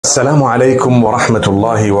Assalamu alaikum wa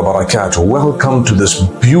rahmatullahi wa barakatuh. Welcome to this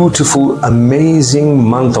beautiful, amazing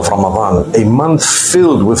month of Ramadan, a month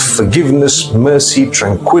filled with forgiveness, mercy,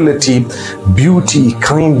 tranquility, beauty,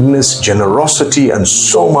 kindness, generosity, and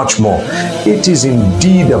so much more. It is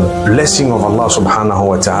indeed a blessing of Allah subhanahu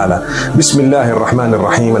wa ta'ala. Bismillahir Rahmanir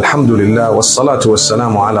Rahim. Alhamdulillah. Wassalatu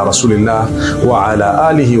wassalamu ala Rasulillah wa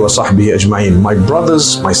ala alihi wa sahbihi ajma'in. My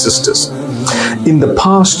brothers, my sisters, in the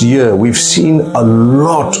past year, we've seen a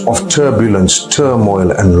lot of turbulence, turmoil,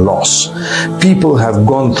 and loss. People have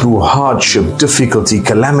gone through hardship, difficulty,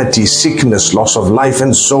 calamity, sickness, loss of life,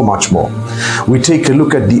 and so much more. We take a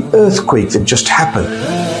look at the earthquake that just happened.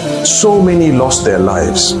 So many lost their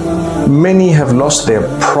lives. Many have lost their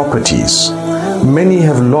properties. Many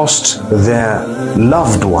have lost their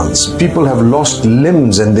loved ones. People have lost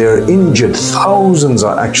limbs and they're injured. Thousands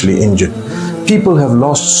are actually injured. People have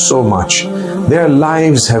lost so much. Their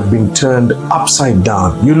lives have been turned upside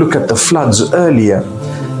down. You look at the floods earlier,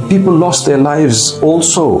 people lost their lives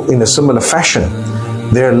also in a similar fashion.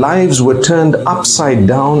 Their lives were turned upside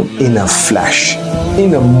down in a flash,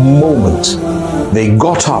 in a moment. They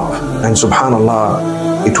got up and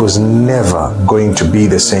subhanallah, it was never going to be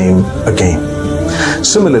the same again.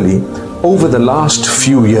 Similarly, over the last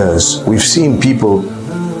few years, we've seen people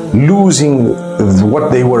losing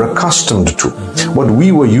what they were accustomed to. What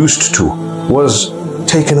we were used to was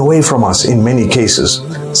taken away from us in many cases.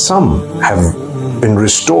 Some have been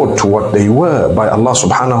restored to what they were by Allah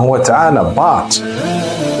subhanahu wa ta'ala, but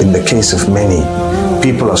in the case of many,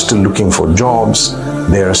 people are still looking for jobs,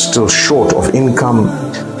 they are still short of income,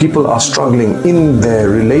 people are struggling in their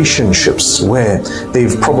relationships where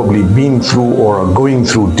they've probably been through or are going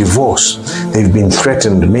through divorce. They've been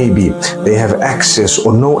threatened, maybe they have access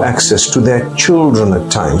or no access to their children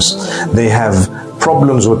at times. They have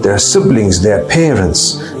problems with their siblings, their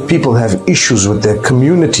parents. People have issues with their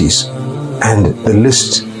communities, and the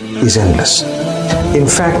list is endless. In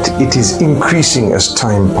fact, it is increasing as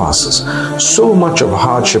time passes. So much of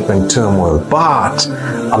hardship and turmoil, but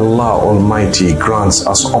Allah Almighty grants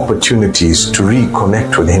us opportunities to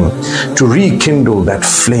reconnect with Him, to rekindle that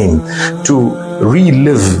flame, to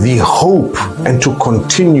relive the hope and to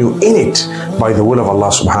continue in it by the will of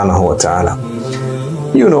Allah subhanahu wa ta'ala.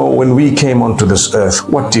 You know, when we came onto this earth,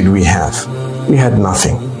 what did we have? We had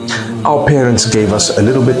nothing. Our parents gave us a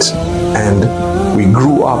little bit and we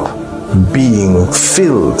grew up being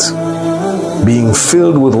filled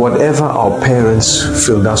with whatever our parents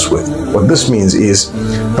filled us with. What this means is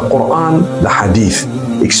the Quran, the Hadith,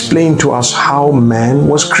 explain to us how man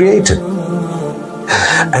was created.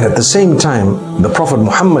 And at the same time, the Prophet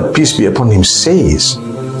Muhammad, peace be upon him, says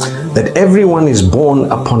that everyone is born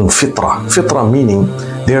upon fitrah. Fitrah meaning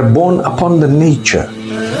they are born upon the nature,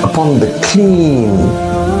 upon the clean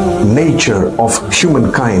nature of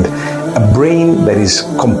humankind, a brain that is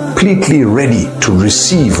completely ready to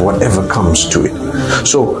receive whatever comes to it.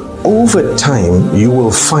 So over time, you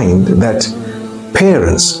will find that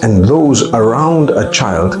parents and those around a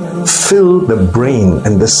child fill the brain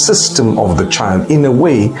and the system of the child in a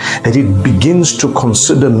way that it begins to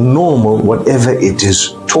consider normal whatever it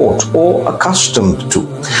is taught or accustomed to.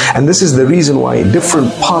 And this is the reason why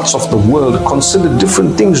different parts of the world consider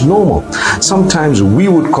different things normal. Sometimes we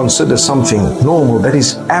would consider something normal that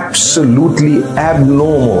is absolutely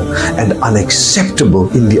abnormal and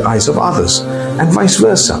unacceptable in the eyes of others, and vice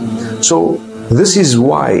versa. So this is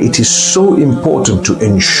why it is so important to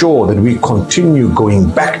ensure that we continue going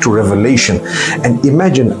back to revelation. And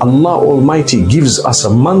imagine Allah Almighty gives us a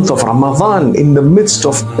month of Ramadan in the midst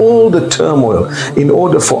of all the turmoil in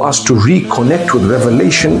order for us to reconnect with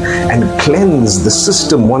revelation and cleanse the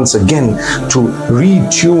system once again, to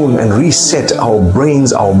retune and reset our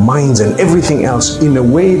brains, our minds, and everything else in a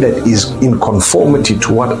way that is in conformity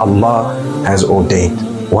to what Allah has ordained.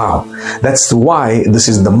 Wow, that's why this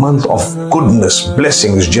is the month of goodness,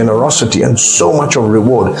 blessings, generosity, and so much of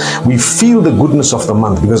reward. We feel the goodness of the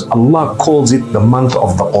month because Allah calls it the month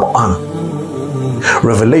of the Quran.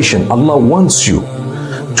 Revelation, Allah wants you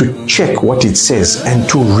to check what it says and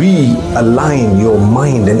to realign your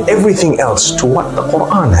mind and everything else to what the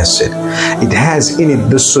Quran has said. It has in it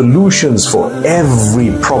the solutions for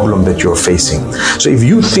every problem that you're facing. So if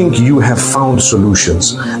you think you have found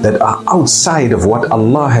solutions that are outside of what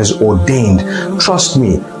Allah has ordained, trust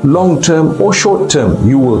me, long term or short term,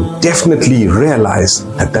 you will definitely realize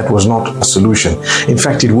that that was not a solution. In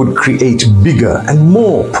fact, it would create bigger and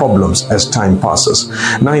more problems as time passes.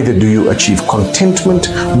 Neither do you achieve contentment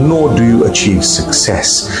nor do you achieve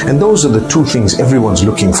success. And those are the two things everyone's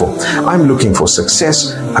looking for. I'm looking for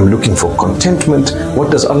success. I'm looking for contentment.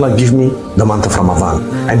 What does Allah give me? The month of Ramadan.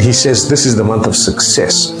 And He says this is the month of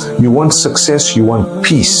success. You want success, you want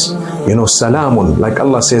peace. You know, salamun, like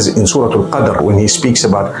Allah says in Surah Al-Qadr when He speaks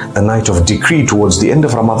about the night of decree towards the end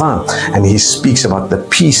of Ramadan, and He speaks about the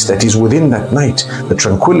peace that is within that night, the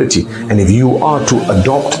tranquility. And if you are to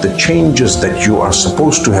adopt the changes that you are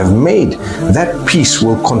supposed to have made, that peace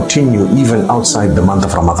will continue even outside the month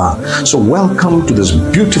of Ramadan. So welcome to this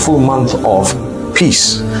beautiful month of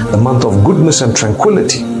peace, the month of goodness and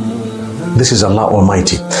tranquility. This is Allah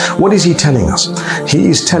Almighty. What is He telling us? He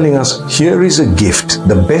is telling us, here is a gift,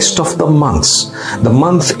 the best of the months, the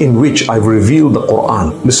month in which I've revealed the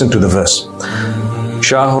Quran. Listen to the verse.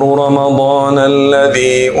 شهر رمضان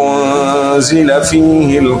الذي أنزل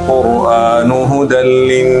فيه القرآن هدى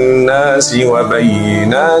للناس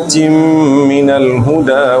وبينات من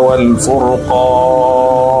الهدى والفرقان.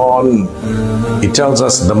 He tells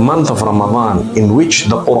us the month of Ramadan in which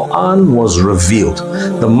the Quran was revealed.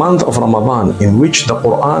 The month of Ramadan in which the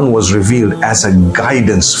Quran was revealed as a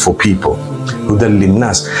guidance for people. هدى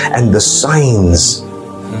للناس. And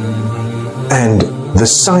the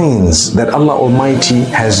signs that Allah Almighty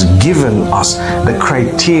has given us, the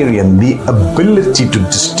criterion, the ability to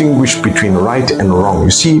distinguish between right and wrong. You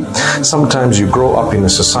see, sometimes you grow up in a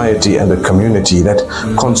society and a community that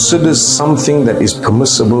considers something that is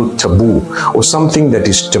permissible taboo, or something that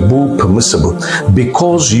is taboo permissible,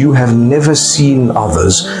 because you have never seen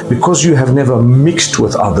others, because you have never mixed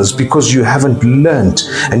with others, because you haven't learned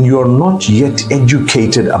and you are not yet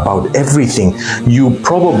educated about everything. You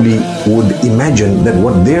probably would imagine that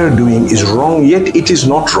what they're doing is wrong, yet it is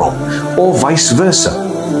not wrong, or vice versa.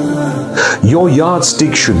 Your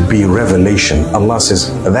yardstick should be revelation. Allah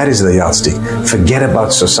says that is the yardstick. Forget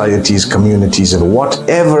about societies, communities, and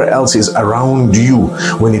whatever else is around you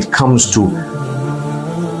when it comes to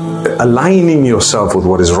aligning yourself with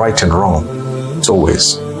what is right and wrong. It's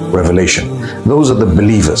always revelation. Those are the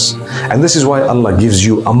believers. And this is why Allah gives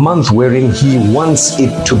you a month wherein He wants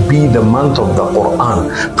it to be the month of the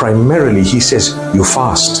Quran. Primarily, He says, you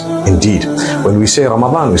fast. Indeed, when we say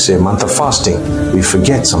Ramadan, we say month of fasting. We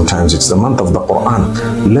forget sometimes it's the month of the Quran.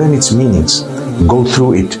 Learn its meanings. Go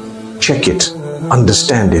through it. Check it.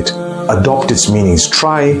 Understand it. Adopt its meanings.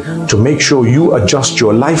 Try to make sure you adjust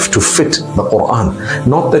your life to fit the Quran.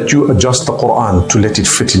 Not that you adjust the Quran to let it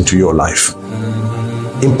fit into your life.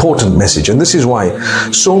 Important message. And this is why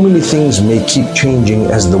so many things may keep changing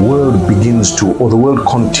as the world begins to, or the world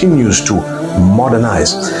continues to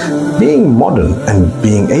modernize. Being modern and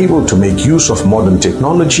being able to make use of modern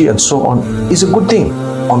technology and so on is a good thing,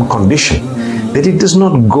 on condition that it does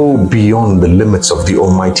not go beyond the limits of the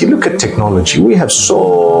Almighty. Look at technology. We have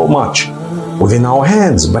so much within our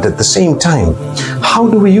hands, but at the same time, how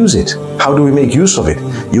do we use it? How do we make use of it?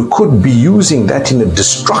 You could be using that in a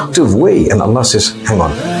destructive way, and Allah says, hang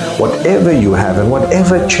on, whatever you have and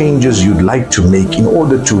whatever changes you'd like to make in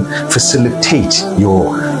order to facilitate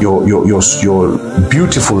your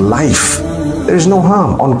beautiful life, there is no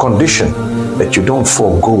harm, on condition that you don't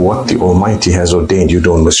forego what the Almighty has ordained. You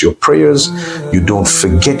don't miss your prayers. You don't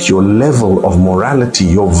forget your level of morality,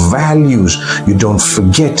 your values. You don't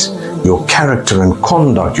forget your character and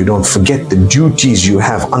conduct. You don't forget the duties you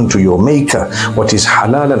have unto your Maker. What is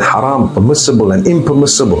halal and haram, permissible and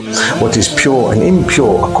impermissible. What is pure and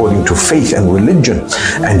impure according to faith and religion.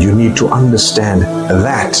 And you need to understand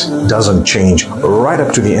that doesn't change right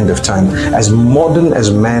up to the end of time. As modern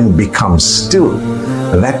as man becomes, still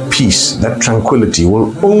that peace, that tranquility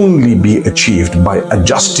will only be achieved by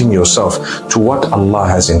adjusting yourself to what Allah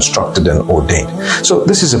has instructed and ordained. So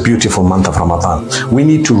this is a beautiful month of Ramadan. We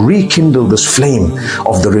need to rekindle this flame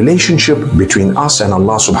of the relationship between us and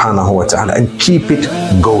Allah subhanahu wa ta'ala and keep it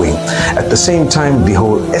going. At the same time, the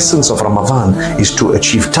whole essence of Ramadan is to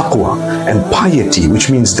achieve taqwa and piety, which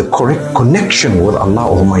means the correct connection with Allah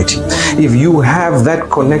Almighty. If you have that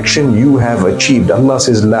connection, you have achieved. Allah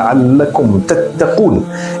says, لَعَلَّكُمْ تَتَّقُونَ,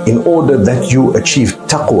 in order that you achieve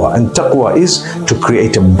taqwa. And taqwa is to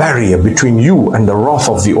create a barrier between you and the wrath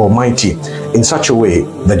of the Almighty in such a way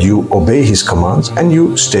that you obey His commands and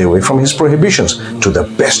you stay away from His prohibitions to the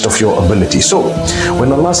best of your ability. So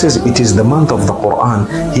when Allah says it is the month of the Quran,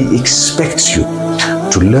 He expects you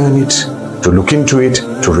to learn it, to look into it,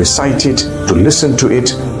 to recite it, to listen to it,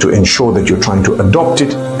 to ensure that you're trying to adopt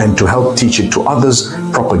it and to help teach it to others,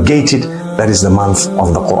 propagate it. That is the month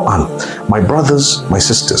of the Quran. My brothers, my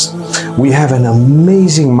sisters, we have an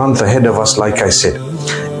amazing month ahead of us, like I said.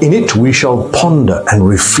 In it we shall ponder and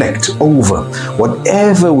reflect over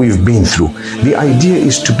whatever we've been through. The idea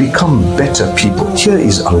is to become better people. Here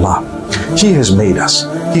is Allah. He has made us.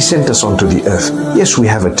 He sent us onto the earth. Yes, we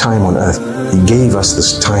have a time on earth. He gave us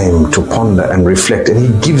this time to ponder and reflect, and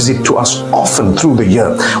He gives it to us often through the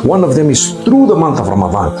year. One of them is through the month of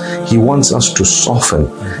Ramadan. He wants us to soften.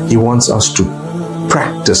 He wants us to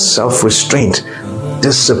practice self-restraint.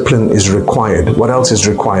 Discipline is required. What else is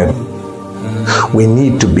required? We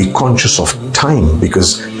need to be conscious of time,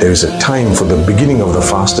 because there is a time for the beginning of the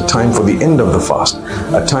fast, a time for the end of the fast,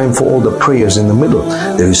 a time for all the prayers in the middle.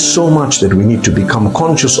 There is so much that we need to become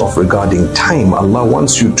conscious of regarding time. Allah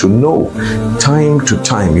wants you to know time to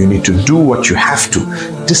time. You need to do what you have to.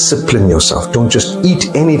 Discipline yourself. Don't just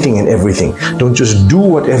eat anything and everything. Don't just do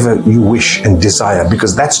whatever you wish and desire,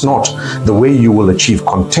 because that's not the way you will achieve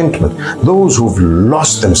contentment. Those who've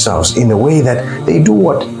lost themselves in a way that they do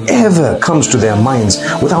whatever comes to their minds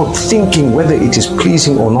without thinking whether it is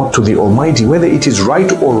pleasing or not to the Almighty, whether it is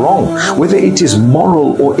right or wrong, whether it is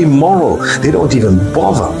moral or immoral. They don't even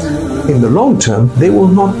bother. In the long term, they will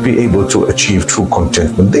not be able to achieve true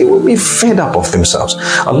contentment. They will be fed up of themselves.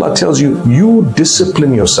 Allah tells you, you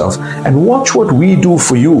discipline yourself and watch what we do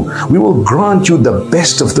for you. We will grant you the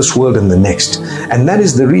best of this world and the next. And that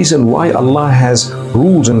is the reason why Allah has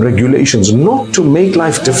rules and regulations, not to make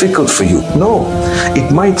life difficult for you. No,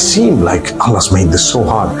 it might seem like Allah's made this so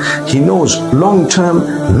hard. He knows long term,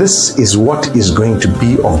 this is what is going to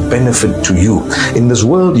be of benefit to you. In this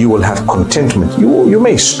world, you will have contentment. You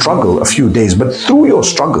may struggle a few days, but through your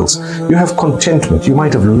struggles, you have contentment. You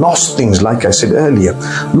might have lost things, like I said earlier,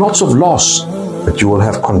 lots of loss, but you will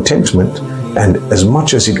have contentment. And as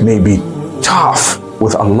much as it may be tough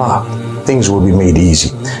with Allah, things will be made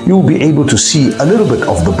easy. You will be able to see a little bit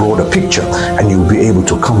of the broader picture, and you will be able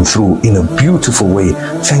to come through in a beautiful way,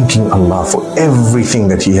 thanking Allah for everything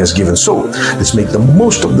that He has given. So let's make the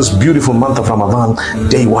most of this beautiful month of Ramadan.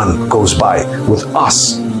 Day one goes by with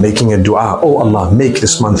us making a dua. Oh Allah, make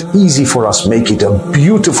this month easy for us. Make it a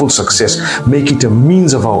beautiful success. Make it a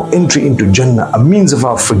means of our entry into Jannah, a means of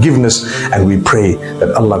our forgiveness. And we pray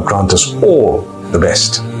that Allah grant us all the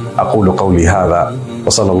best. أقول قولي هذا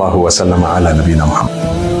وصلى الله وسلم على نبينا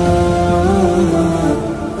محمد.